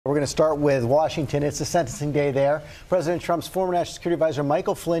We're going to start with Washington. It's the sentencing day there. President Trump's former National Security Advisor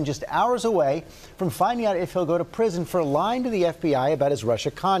Michael Flynn just hours away from finding out if he'll go to prison for lying to the FBI about his Russia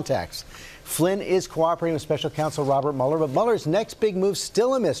contacts. Flynn is cooperating with Special Counsel Robert Mueller, but Mueller's next big move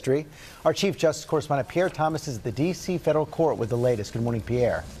still a mystery. Our Chief Justice correspondent Pierre Thomas is at the D.C. federal court with the latest. Good morning,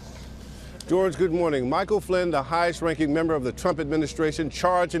 Pierre. George, good morning. Michael Flynn, the highest-ranking member of the Trump administration,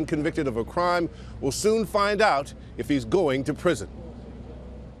 charged and convicted of a crime, will soon find out if he's going to prison.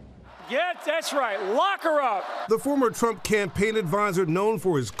 Yeah, that's right. Lock her up. The former Trump campaign advisor, known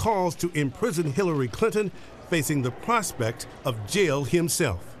for his calls to imprison Hillary Clinton, facing the prospect of jail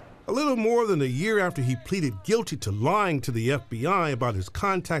himself. A little more than a year after he pleaded guilty to lying to the FBI about his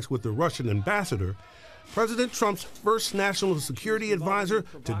contacts with the Russian ambassador, President Trump's first national security advisor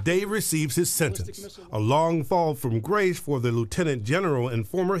today receives his sentence. A long fall from grace for the lieutenant general and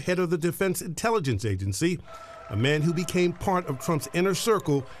former head of the Defense Intelligence Agency, a man who became part of Trump's inner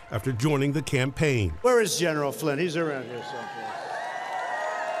circle after joining the campaign. Where is General Flynn? He's around here someplace.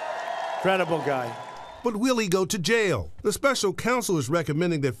 Credible guy. But will he go to jail? The special counsel is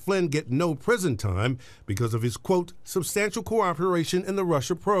recommending that Flynn get no prison time because of his, quote, substantial cooperation in the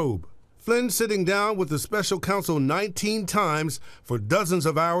Russia probe. Flynn sitting down with the special counsel 19 times for dozens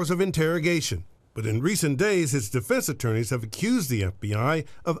of hours of interrogation. But in recent days, his defense attorneys have accused the FBI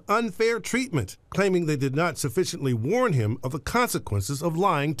of unfair treatment, claiming they did not sufficiently warn him of the consequences of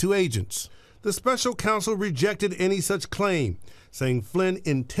lying to agents. The special counsel rejected any such claim, saying Flynn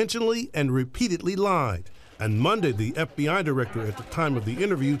intentionally and repeatedly lied. And Monday, the FBI director at the time of the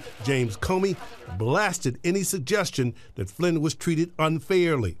interview, James Comey, blasted any suggestion that Flynn was treated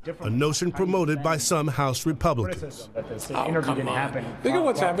unfairly, a notion promoted by some House Republicans. Come on. Think of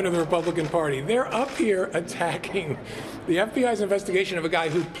what's happened to the Republican Party. They're up here attacking the FBI's investigation of a guy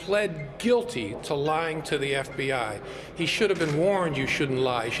who pled guilty to lying to the FBI. He should have been warned you shouldn't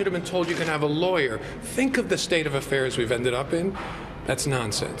lie. He should have been told you can have a lawyer. Think of the state of affairs we've ended up in. That's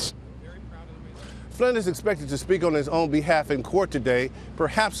nonsense. Flynn is expected to speak on his own behalf in court today.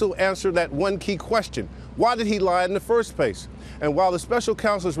 Perhaps he'll answer that one key question. Why did he lie in the first place? And while the special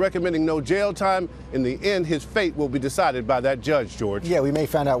counsel is recommending no jail time, in the end, his fate will be decided by that judge, George. Yeah, we may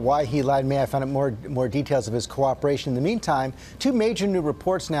find out why he lied. May I find out more details of his cooperation. In the meantime, two major new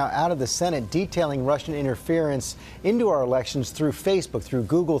reports now out of the Senate detailing Russian interference into our elections through Facebook, through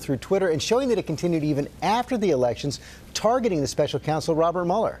Google, through Twitter, and showing that it continued even after the elections, targeting the special counsel Robert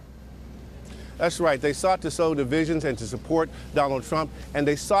Mueller. That's right. They sought to sow divisions and to support Donald Trump, and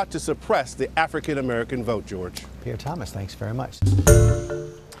they sought to suppress the African-American vote, George. Pierre Thomas, thanks very much.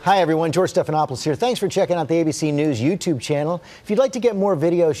 Hi, everyone. George Stephanopoulos here. Thanks for checking out the ABC News YouTube channel. If you'd like to get more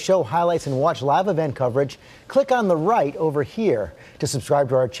videos, show highlights, and watch live event coverage, click on the right over here to subscribe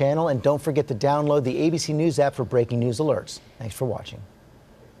to our channel, and don't forget to download the ABC News app for breaking news alerts. Thanks for watching.